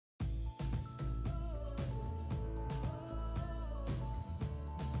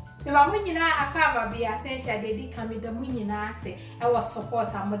Me ma munyina akaba be essential dey di kame da munyina ase e was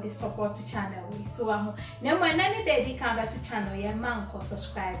support am the support to channel we so aho na mo na ne dey di kame to channel ye man ko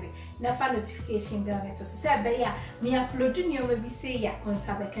subscribe na fa notification bell to say be ya me upload new we be say ya on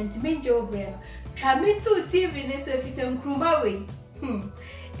sabe kan timenje obre no twa me to TV ne so fi se nkruma we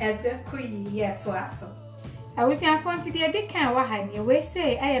ebe kuyi ye to aso I was in front of the can wa ha we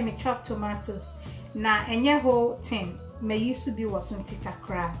say I am a chopped tomatoes na enye whole thing me used to be was on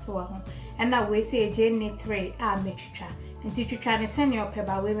kakra so and now we say Jenny 3 me twitwa nti twitwa ne send your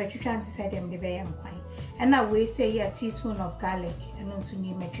peba we twitwa nti say dem de be yam kwan and now we say a teaspoon of garlic and also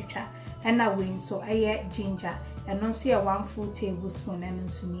ni me twitwa and now we so aye ginger and also a 1 full tablespoon and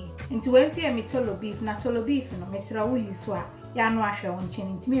also ni nti we say me toolo beef na toolo beef no me sira wo use so a ya no ahwe won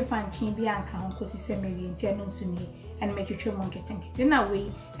chen nti me fa chen bi anka hon kosi se me wi nti and also ni and me twitwa mon keten na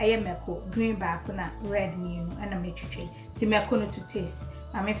we aye meko green back na red ni no and me twitwa ti meko no to taste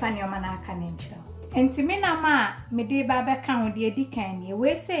na me fa ne o ma na aka ne nchira enti me na ma me de ba be kan ho de edi kan ni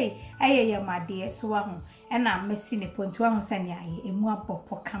we say aye ye made so wa ho na mesi ne ponto ho sane aye emu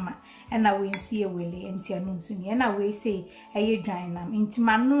apopo kama na we nsu ye wele enti anu nsu ni na we say aye dwan nam enti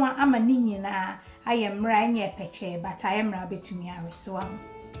mano ama ni nyina aye mra nye peche but aye mra betumi awe so wa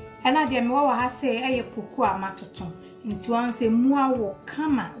na de me wa ha say aye poku amatoto nti wan say muawo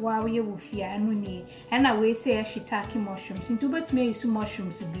kama wa ye wo fia anu ni na we say Shiitake mushrooms nti betumi use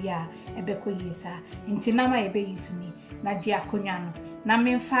mushrooms bia ebeko yesa nti na ma ye be use ni na ji akonwa no na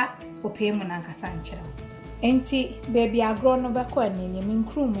memfa opemu na nkasa nkyerɛ enti baby agro no beko ani me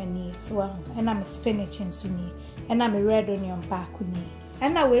nkrum ani so wa na me spinach nso ni na me red onion baako ni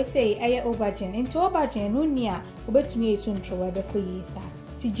na we say aye aubergine nti aubergine no ni a obetumi use ntrowa beko yesa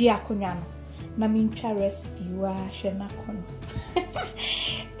ti ji akonwa no na mincha recipe wa hwe na kono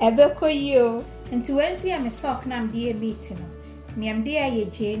ebeko yo nti wensu ya me stock na mde meat no ni mde ya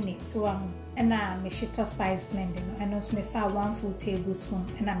jene so na me shito spice blend no and also me fa 1 full tablespoon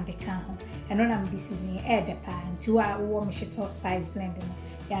na mde kan ho and na mde season e pa nti wa wo me shito spice blend no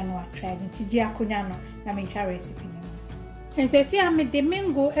ya no try nti ji akonya no na mincha recipe no nti si am de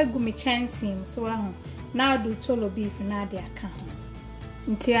mango egu me chansim so na do toolo beef na de aka ho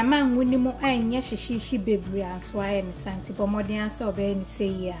nti ama nwuni mu anya hyehyehye bebre aso aye ne santi bomodin asa obe ni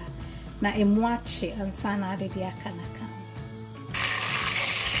sei ya na emu ache ansa na ade de aka naka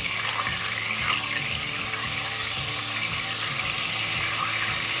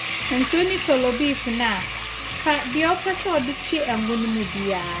nti toolo beef na fa bi opese odi chi enwuni mu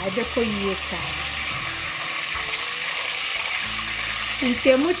bia ebe ko yesa nti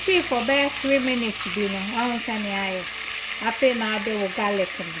emu chi for about 3 minutes bi no ansa ne aye ape na ade wo garlic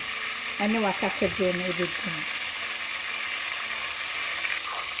ni ane wakaka je na ebekum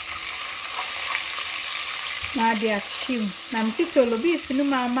na ade achim na msi toolo beef no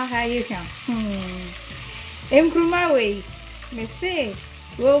ma ha ye hwam enkruma we me say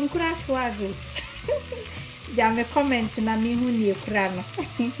wo nkura swago ja me comment na mi hu ni ekura no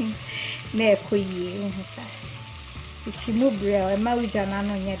na ekoyie nhisa tichimu brel e ma uja na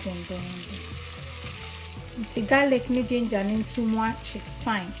no nye dendon nti garlic ni ginger ni nsumu achi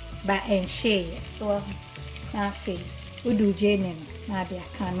fine ba enshare so na fe udu jene no na de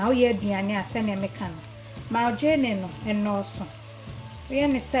aka na o ye aduane asene meka no ma jene no eno so we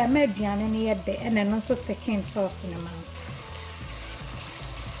ne say ma aduane ni ye de ene no so thicken sauce ni ma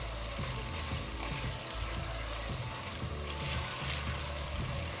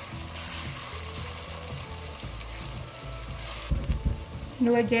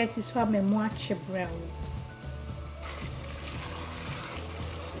no we just so me mu achi brel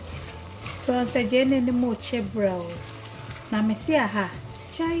so say jene ni mo chebro na me si aha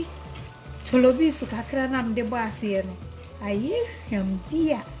chai toolo beef kakra na mde bo ase no aye hwam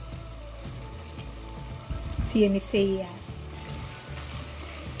dia tie ni sei ya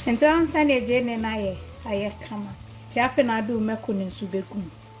ento ansa ne jene na ye aye kama ti afi na do meko ni nsu begum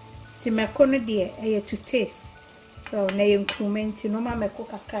ti meko no de aye to taste so na ye nkrumenti no ma meko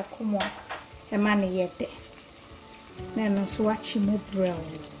kakra komo e ma ne yede na no so wachi mo brel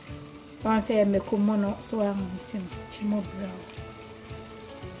don't say meko mono so amutin chimo brel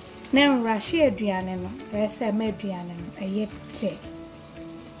na rashi aduane no e say me aduane no ayete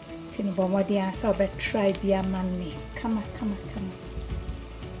tin bomodi asa obe try bia manne kama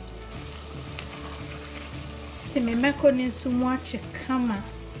ti me meko ni nsumu ache kama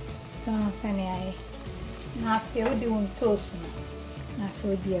so sane aye na fe odi won toast na fe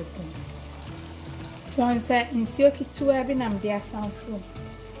odi agun so say nsio kituwa bi na mde asanfo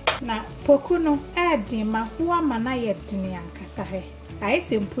na poku no edi ma ho ama na ye dini ankasa he ayi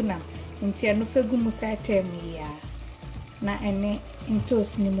sempu na nti eno fegu mu sa tem ya na ene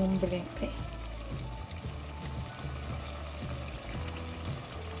toast ni mo mbrempe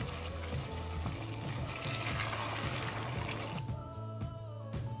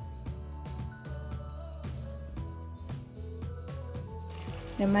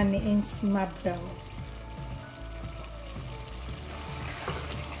the man in sima brown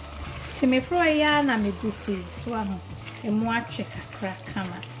to me fro ya na me gusu so aho emu ache kakra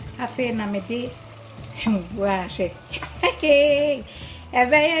kama afi na me de wa she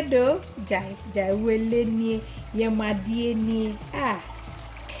ebe ya do jai wele ni ye madie ni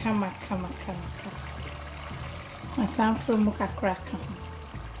kama masan fro mu kakra kama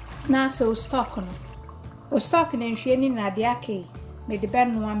na afi o stock no nhwe ni na de ake me de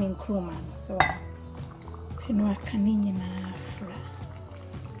ben no am nkruma so penu aka ni nyina afra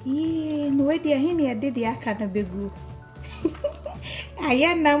no we dia hini ya de aka na begu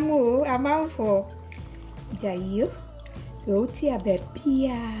ayana mu amanfo jayo yo ti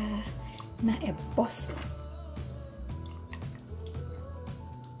abepia na e boss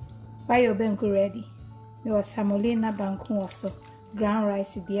why you been ready me was samolina banku also ground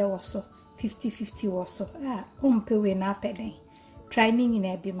rice there also 50-50 also umpe we na peden training in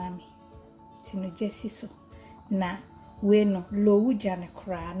ebi mami tino jesi so na we no lowu jane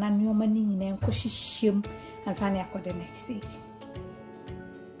kra na nyoma ni nyina enko hihiem ansane akode next stage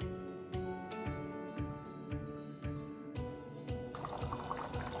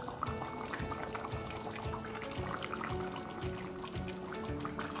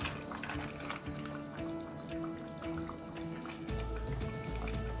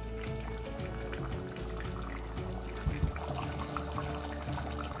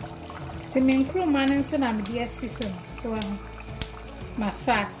Timin crew man so na me dey season so my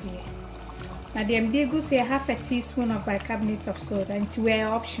sauce here. Now the MD go say half a teaspoon of bicarbonate of soda and to wear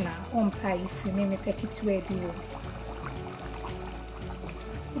optional on pie if you name it to wear do.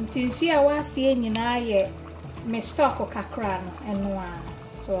 Until see I was seeing in I me stock or kakra and no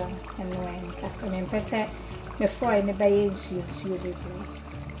so and when kakra pese before in the bay you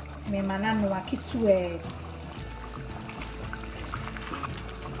me manano wa kitu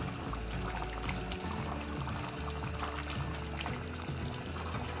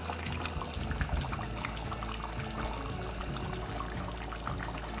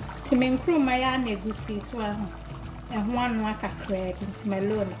Timin crew my negusi so and one waka crack into my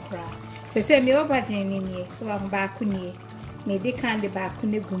loan cry. So say me aubergine ni so am back ni me de kan de back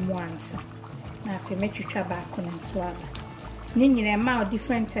ne gum once. Na fe me twitwa back no so aba. Ni nyina ma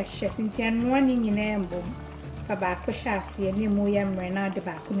different textures nti eno ni nyina embom. Fa back hye ase ni mu ya mre na de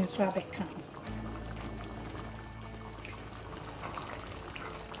back no so abeka.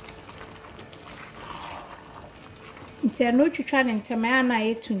 Nti no twitwa ne ntama ya na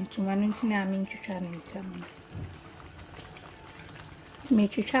yetuntum anu nti na me twitwa ne ntama. Me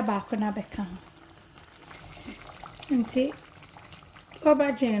twitwa baako na beka. Nti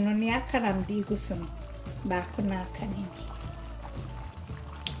aubergine no ne akara mdi gu so no baako na aka ni.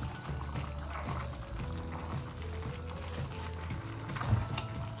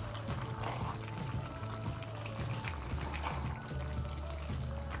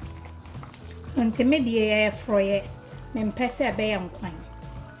 Nti me die froye me mpese abeya nkwan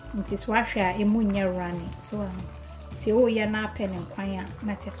nti so ahwe a emu nya rani so ti o ya na ape ne nkwan a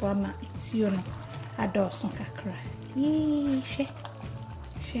na cheso ama tio no adoso kakra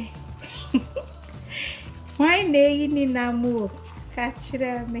she why ne ni na mu ka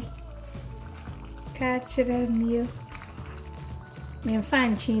kire me me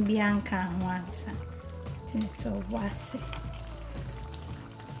mfanchi bi anka ho ansa tinto wase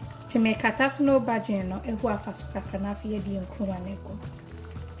to make a no aubergine no ehu afaso kakra na afie di nkruwa nego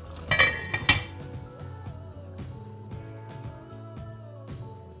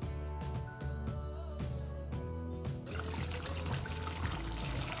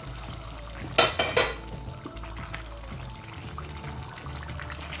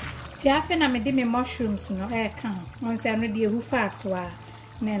ti afi na me di me mushrooms no kan on se no di ehu faso a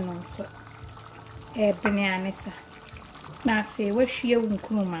na no so bene anesa na fe we hwie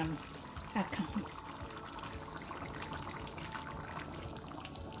nkruma no aka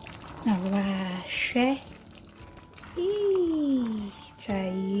na wa hwe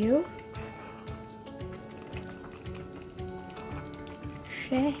chayo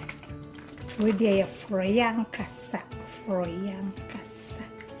hwe we dia froyan kasa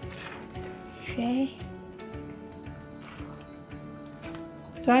hwe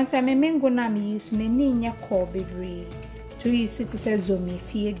so ansa me mengo na me use me ni nya ko bebre to use it says zomi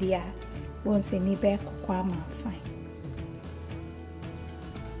fie dia once ni be kokwa ma fine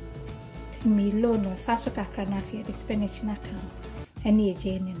me low no fast so kakra na afia the spinach na kan ene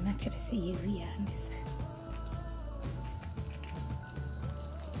eje ne na kire se ye wi anisa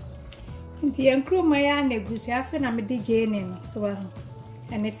nti yankro ma ya na egusi afa na me de je ne no so wa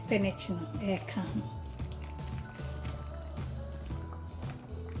ene spinach no e kan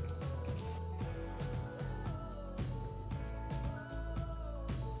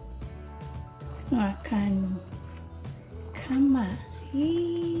akan kama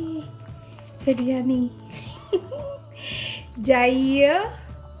Heriani Jayo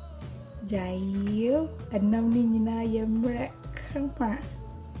anam ni nyina ye mre kama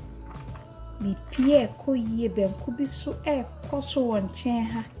mi pie ko yie benku bi so e koso won chen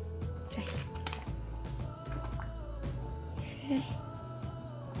ha jai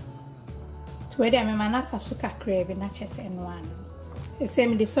twede me mana fa so kakra bi na chese no an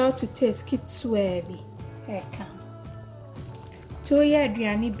esem the salt to taste kitsuebi e kan to ye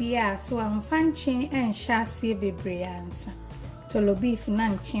aduane bia so amfanchen enhya se bebre ansa toolo beef na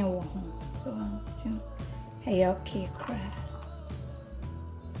nchen wo ho so tin hey okay cry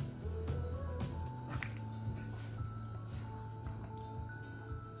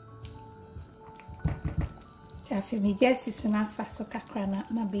chafe mi gesi so na fa so kakra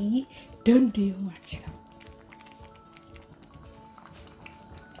na be yi dondo nwacha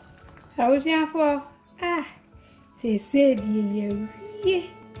awusia for say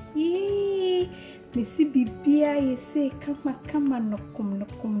ye misi bibia ye say kama nokum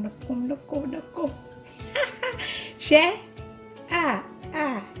she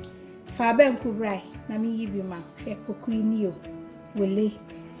fa ben kubrai na mi yibi ma she kokui ni o wele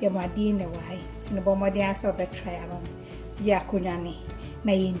ye made ne wai tine bo mode aso be try am ya kunyane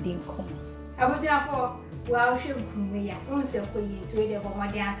na yindi nkom abusia for wow shemkume ya onse koyi to de bo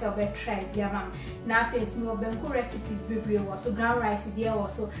mode aso be try bia mam na face me obenku recipes bebre wo so ground rice there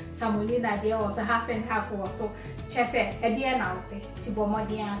also samolina there also half and half also chese e de na ope ti bo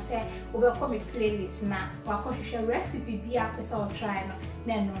mode ase obekọ me playlist na wakohwehwe recipe bia pesa o try no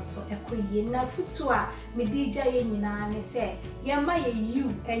na no so ekoyi na futu a me dija ye nyina ne se ye ma ye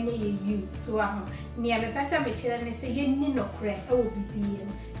you enye ye you so aho ne me pesa me kire ne se ye ni no kre e wo bibie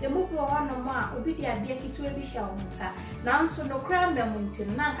no ye mu bo hono ma obi di ade kitu ebi sha wonsa na nso no kra memunti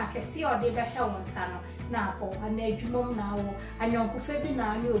na nka kese ode be sha wonsa no na po ana adwumom na wo anyonkofa bi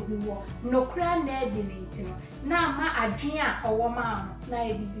na ani obi wo no kra na edi nti no na ma adwen a owo ma no na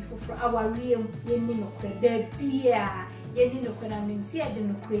ye bibi foforo awariem ye ni no kra da bia ye ni no kra na nsi ede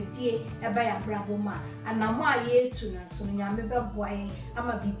no kra die e ba ya brabo ma anamo a ye etu na so nyame be boaye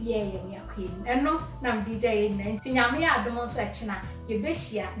ama bibia ye ne akwem eno na mdija ye na nti nyame ya adom so ekina ye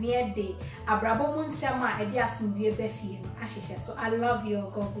behia ne ede abrabo mu nsema ede asomdue be fie no ahyehye so I love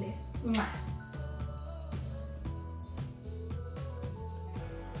you, God bless. Mwah.